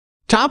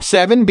Top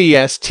 7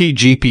 Best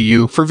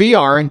GPU for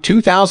VR in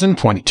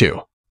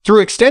 2022.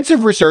 Through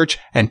extensive research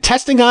and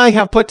testing, I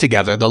have put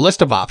together the list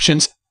of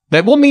options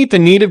that will meet the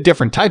need of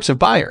different types of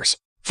buyers.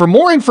 For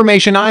more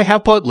information, I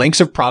have put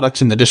links of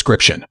products in the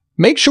description.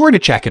 Make sure to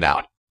check it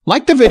out.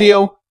 Like the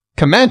video,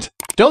 comment,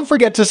 don't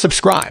forget to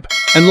subscribe,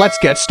 and let's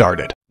get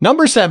started.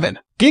 Number 7.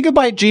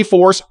 GIGABYTE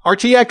GeForce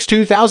RTX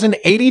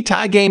 2080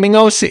 Ti Gaming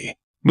OC.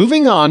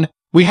 Moving on,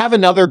 we have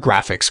another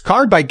graphics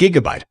card by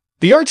GIGABYTE,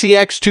 the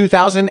RTX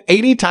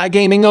 2080 Ti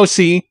Gaming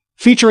OC,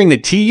 featuring the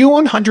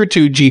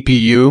TU102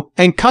 GPU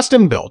and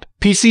custom-built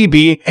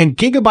PCB and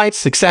GIGABYTE's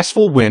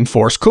successful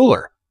WindForce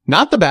cooler.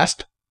 Not the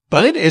best,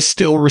 but it is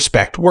still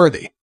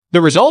respect-worthy. The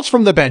results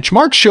from the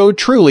benchmark showed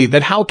truly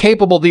that how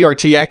capable the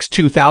RTX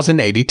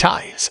 2080 Ti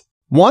is.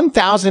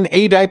 1000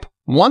 A-type,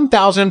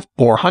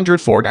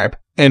 1404 type,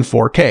 and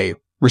 4K,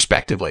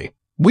 respectively.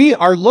 We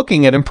are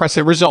looking at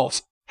impressive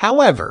results.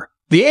 However,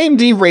 the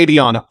AMD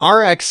Radeon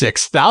RX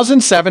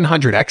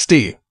 6700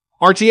 XT,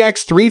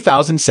 RTX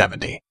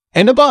 3070,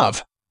 and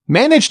above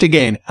managed to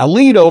gain a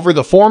lead over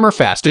the former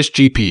fastest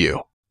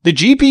GPU. The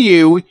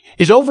GPU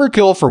is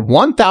overkill for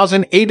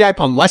 1000 A-type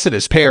unless it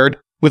is paired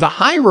with a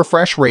high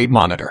refresh rate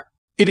monitor.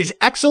 It is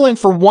excellent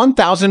for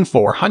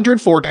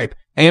 1404 type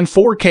and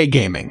 4K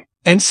gaming.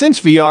 And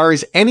since VR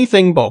is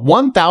anything but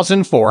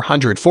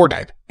 1404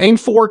 type and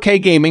 4K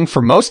gaming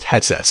for most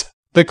headsets,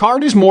 the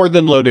card is more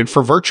than loaded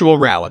for virtual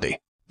reality.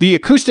 The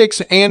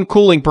acoustics and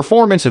cooling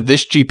performance of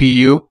this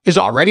GPU is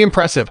already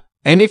impressive,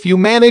 and if you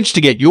manage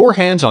to get your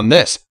hands on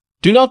this,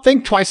 do not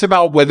think twice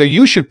about whether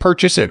you should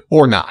purchase it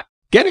or not.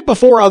 Get it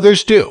before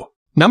others do.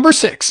 Number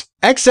 6.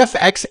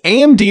 XFX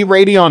AMD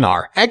Radeon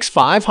RX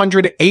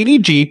 580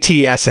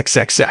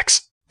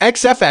 GTS-XXX.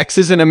 XFX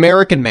is an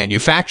American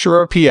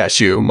manufacturer of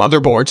PSU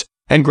motherboards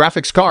and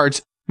graphics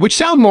cards, which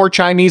sound more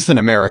Chinese than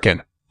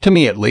American, to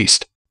me at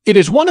least. It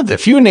is one of the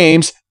few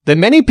names that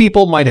many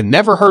people might have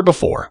never heard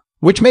before,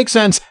 which makes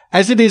sense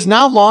as it is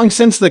not long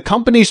since the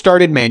company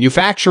started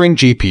manufacturing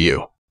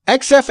GPU.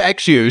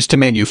 XFX used to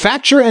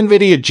manufacture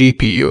NVIDIA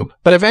GPU,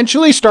 but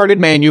eventually started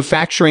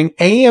manufacturing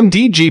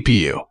AMD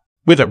GPU.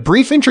 With a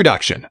brief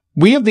introduction,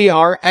 we have the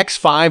RX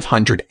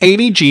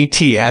 580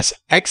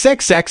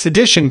 GTS-XXX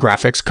Edition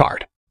graphics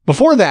card.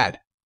 Before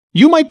that,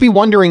 you might be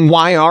wondering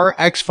why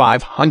RX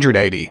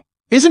 580.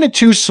 Isn't it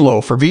too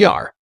slow for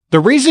VR? The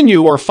reason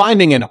you are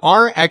finding an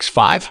RX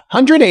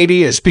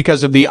 580 is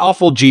because of the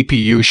awful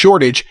GPU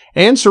shortage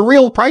and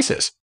surreal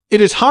prices.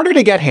 It is harder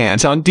to get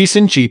hands on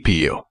decent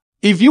GPU.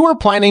 If you are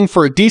planning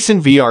for a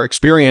decent VR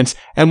experience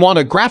and want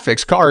a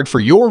graphics card for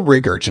your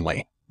rig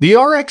urgently, the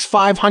RX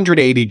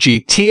 580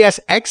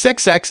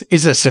 GTS-XXX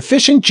is a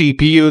sufficient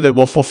GPU that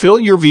will fulfill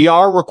your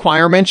VR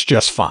requirements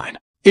just fine.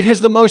 It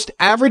has the most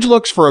average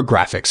looks for a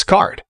graphics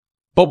card.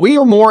 But we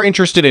are more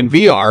interested in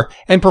VR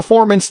and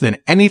performance than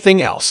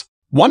anything else.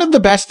 One of the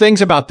best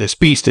things about this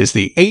beast is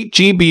the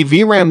 8GB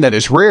VRAM that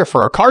is rare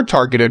for a card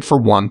targeted for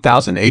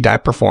 1000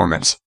 A-type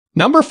performance.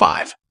 Number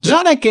 5.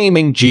 ZOTAC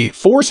Gaming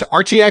GeForce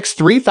RTX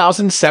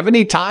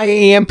 3070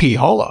 Ti AMP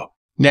HOLO.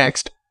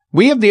 Next,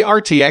 we have the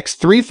RTX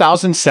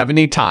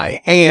 3070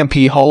 Ti AMP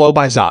HOLO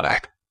by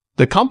ZOTAC,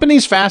 the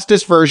company's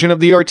fastest version of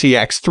the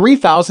RTX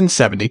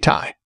 3070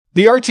 Ti.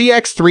 The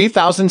RTX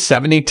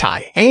 3070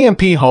 Ti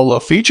AMP HOLO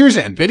features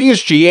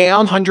NVIDIA's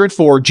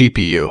GA104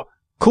 GPU,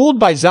 cooled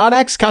by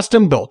ZOTAC's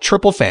custom-built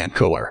triple fan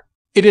cooler.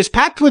 It is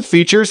packed with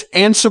features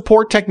and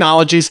support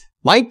technologies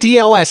like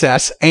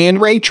DLSS and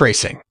ray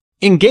tracing.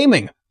 In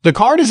gaming, the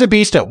card is a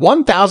beast at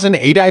 1000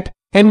 A-type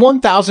and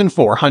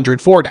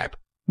 1404 type,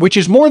 which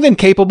is more than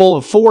capable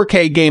of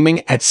 4K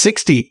gaming at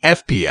 60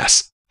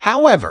 FPS.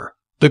 However,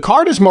 the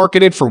card is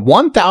marketed for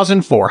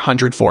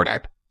 1404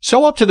 type,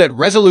 so up to that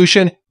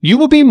resolution, you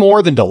will be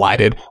more than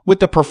delighted with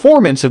the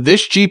performance of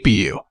this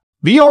GPU.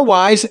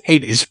 VR-wise,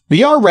 it is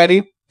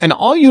VR-ready, and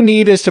all you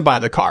need is to buy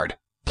the card,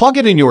 plug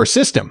it in your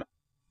system,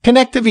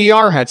 connect the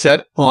VR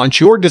headset, launch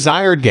your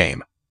desired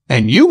game,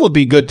 and you will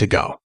be good to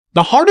go.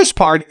 The hardest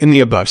part in the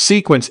above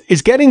sequence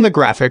is getting the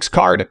graphics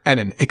card at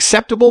an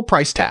acceptable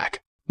price tag.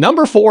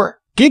 Number 4.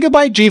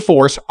 GIGABYTE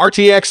GeForce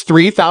RTX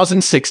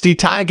 3060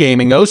 Ti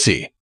Gaming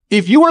OC.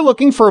 If you are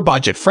looking for a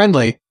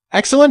budget-friendly,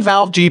 excellent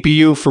valve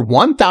GPU for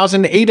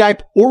 1000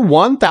 A-type or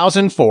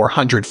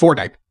 1404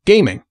 type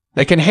gaming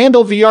that can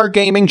handle VR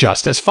gaming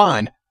just as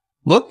fine,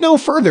 look no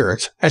further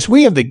as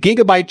we have the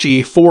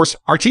GIGABYTE GeForce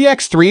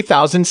RTX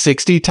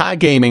 3060 Ti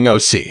Gaming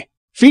OC.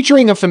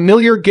 Featuring a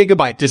familiar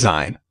GIGABYTE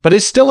design, but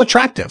is still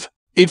attractive.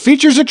 It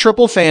features a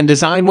triple fan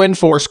design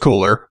WindForce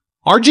cooler,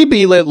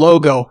 RGB lit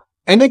logo,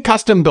 and a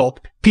custom-built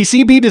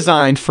PCB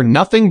designed for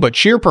nothing but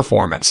sheer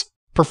performance.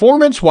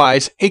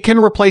 Performance-wise, it can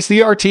replace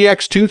the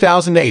RTX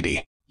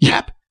 2080.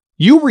 Yep,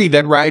 you read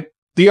that right,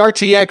 the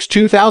RTX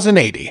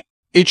 2080.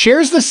 It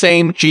shares the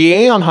same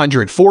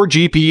GA104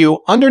 GPU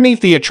underneath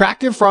the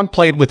attractive front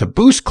plate with a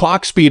boost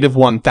clock speed of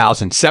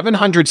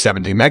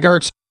 1770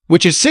 MHz,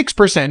 which is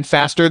 6%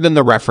 faster than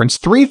the reference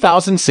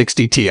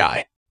 3060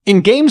 Ti. In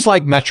games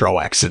like Metro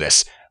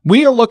Exodus,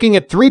 we are looking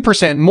at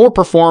 3% more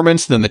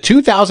performance than the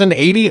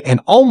 2080 and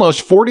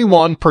almost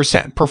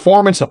 41%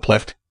 performance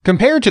uplift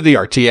compared to the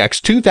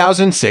RTX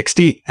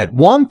 2060 at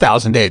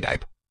 1000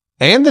 A-type,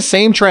 and the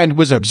same trend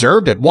was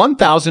observed at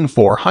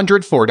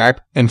 1404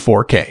 type and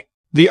 4K.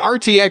 The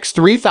RTX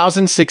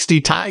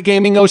 3060 Ti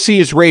gaming OC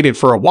is rated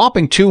for a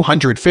whopping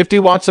 250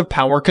 watts of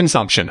power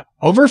consumption,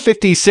 over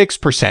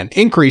 56%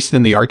 increase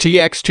than the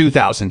RTX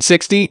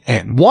 2060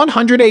 and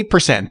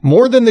 108%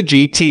 more than the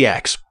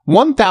GTX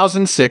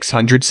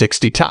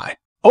 1660 Ti.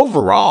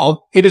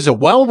 Overall, it is a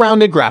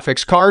well-rounded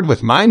graphics card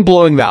with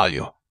mind-blowing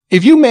value.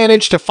 If you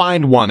manage to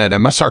find one at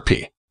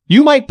MSRP,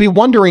 you might be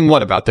wondering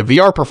what about the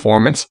VR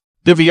performance?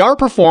 The VR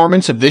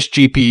performance of this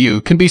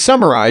GPU can be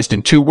summarized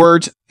in 2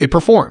 words: it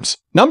performs.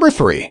 Number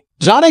 3.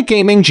 ZOTAC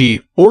Gaming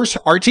GeForce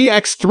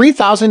RTX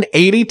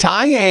 3080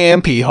 Ti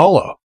AMP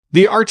HOLO.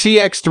 The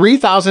RTX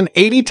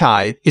 3080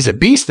 Ti is a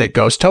beast that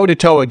goes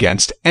toe-to-toe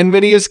against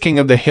NVIDIA's King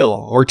of the Hill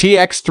or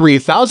RTX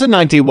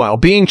 3090 while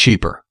being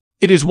cheaper.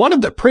 It is one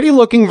of the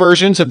pretty-looking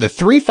versions of the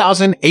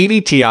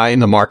 3080 Ti in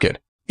the market.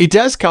 It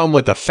does come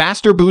with a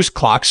faster boost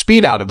clock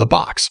speed out of the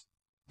box,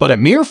 but a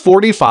mere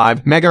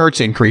 45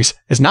 MHz increase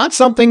is not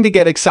something to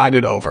get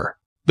excited over.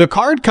 The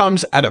card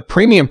comes at a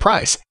premium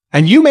price,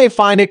 and you may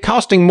find it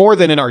costing more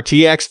than an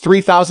RTX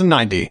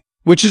 3090,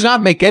 which does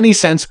not make any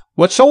sense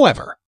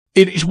whatsoever.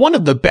 It is one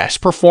of the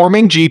best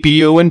performing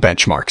GPU in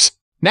benchmarks.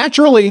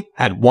 Naturally,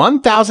 at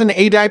 1000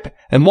 A-type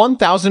and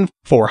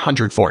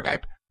 1404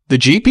 type, the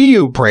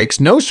GPU breaks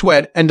no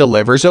sweat and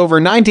delivers over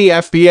 90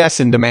 FPS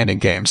in demanding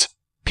games,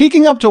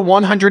 peaking up to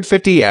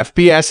 150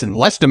 FPS in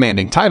less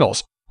demanding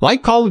titles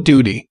like Call of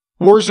Duty,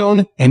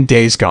 Warzone, and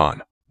Days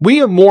Gone.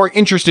 We are more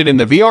interested in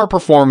the VR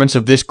performance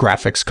of this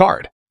graphics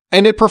card,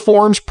 and it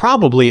performs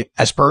probably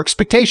as per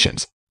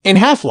expectations. In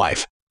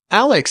Half-Life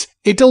Alyx,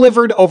 it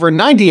delivered over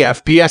 90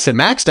 FPS in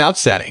maxed out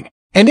setting,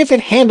 and if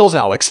it handles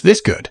Alyx this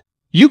good,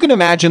 you can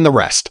imagine the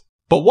rest.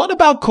 But what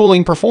about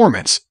cooling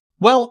performance?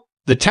 Well,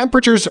 the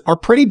temperatures are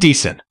pretty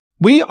decent.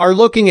 We are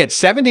looking at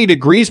 70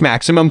 degrees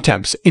maximum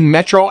temps in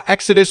Metro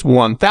Exodus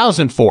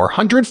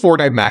 1404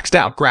 type maxed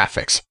out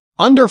graphics.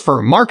 Under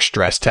firm mark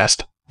stress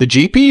test, the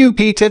GPU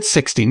peaked at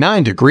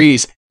 69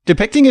 degrees,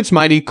 depicting its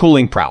mighty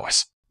cooling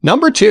prowess.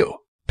 Number 2.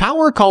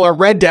 POWERCOLOUR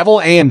Red Devil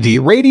AMD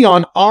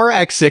Radeon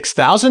RX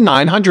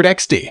 6900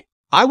 XT.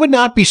 I would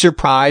not be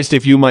surprised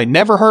if you might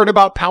never heard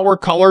about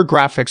POWERCOLOUR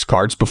graphics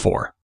cards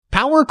before.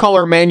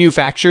 POWERCOLOUR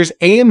manufactures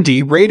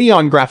AMD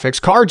Radeon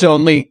graphics cards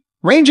only,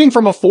 ranging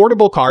from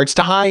affordable cards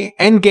to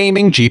high-end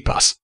gaming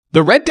GPUs.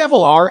 The Red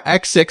Devil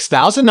RX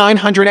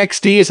 6900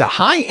 XT is a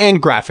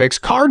high-end graphics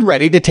card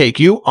ready to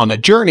take you on a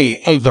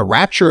journey of the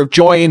rapture of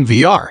joy in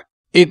VR.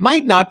 It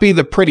might not be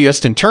the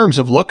prettiest in terms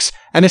of looks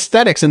and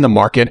aesthetics in the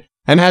market,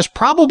 and has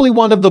probably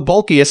one of the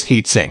bulkiest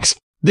heatsinks.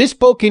 This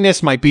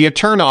bulkiness might be a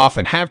turn-off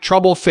and have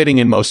trouble fitting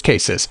in most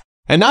cases,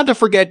 and not to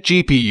forget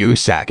GPU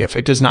sag if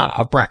it does not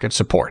have bracket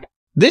support.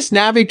 This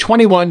Navi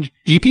 21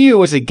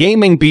 GPU is a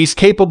gaming beast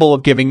capable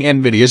of giving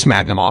NVIDIA's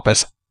magnum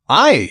opus,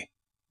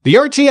 the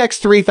RTX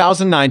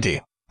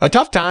 3090, a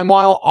tough time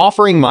while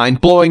offering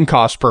mind-blowing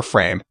cost per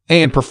frame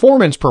and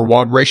performance per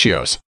watt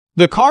ratios.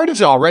 The card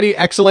is already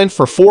excellent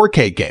for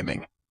 4K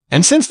gaming,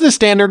 and since the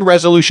standard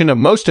resolution of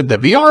most of the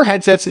VR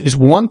headsets is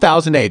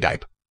 1000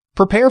 A-type,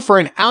 prepare for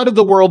an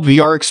out-of-the-world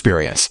VR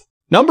experience.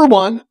 Number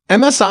 1.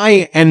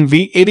 MSI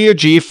NVIDIA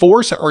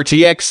GeForce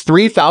RTX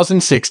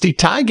 3060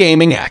 Ti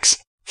Gaming X.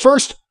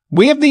 First,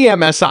 we have the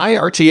MSI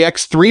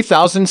RTX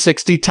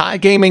 3060 Ti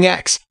Gaming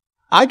X.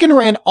 I can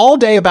rant all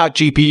day about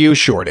GPU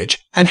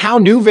shortage and how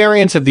new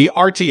variants of the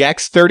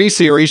RTX 30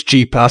 series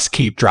GPUs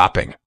keep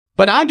dropping.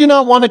 But I do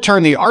not want to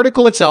turn the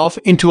article itself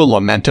into a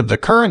lament of the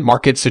current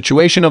market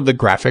situation of the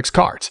graphics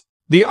cards.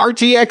 The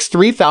RTX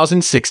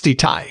 3060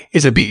 Ti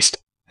is a beast,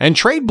 and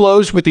trade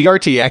blows with the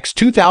RTX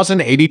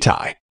 2080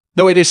 Ti,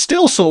 though it is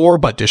still slower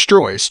but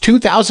destroys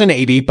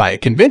 2080 by a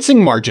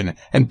convincing margin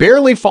and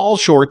barely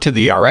falls short to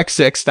the RX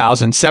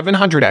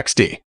 6700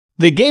 XT.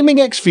 The Gaming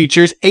X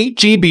features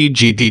 8GB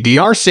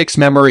GDDR6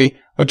 memory,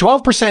 a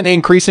 12%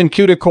 increase in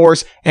CUDA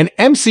cores, and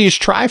MC's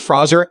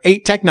Trifrozer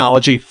 8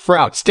 technology for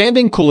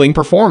outstanding cooling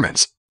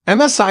performance.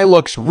 MSI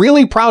looks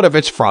really proud of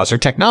its Frozer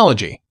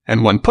technology,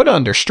 and when put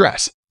under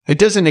stress, it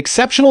does an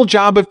exceptional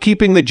job of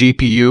keeping the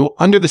GPU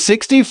under the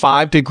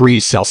 65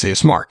 degrees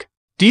Celsius mark.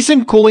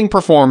 Decent cooling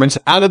performance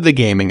out of the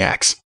Gaming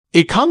X.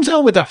 It comes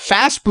out with a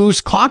fast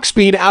boost clock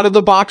speed out of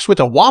the box with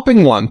a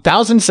whopping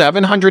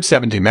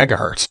 1770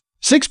 MHz.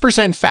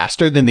 6%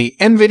 faster than the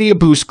NVIDIA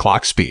Boost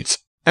clock speeds.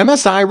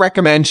 MSI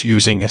recommends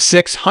using a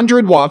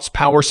 600 watts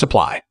power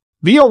supply.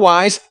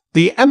 VR-wise,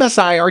 the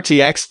MSI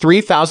RTX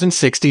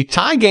 3060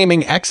 Ti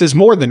Gaming X is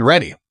more than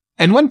ready,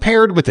 and when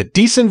paired with a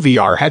decent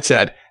VR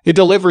headset, it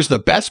delivers the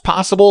best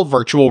possible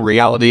virtual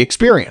reality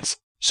experience.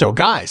 So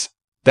guys,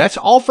 that's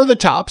all for the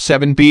top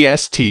 7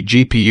 BST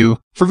GPU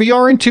for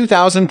VR in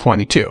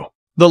 2022.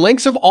 The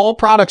links of all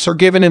products are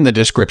given in the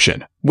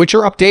description, which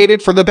are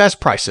updated for the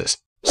best prices.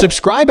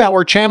 Subscribe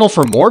our channel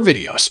for more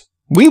videos.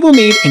 We will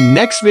meet in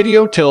next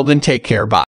video. Till then, take care. Bye.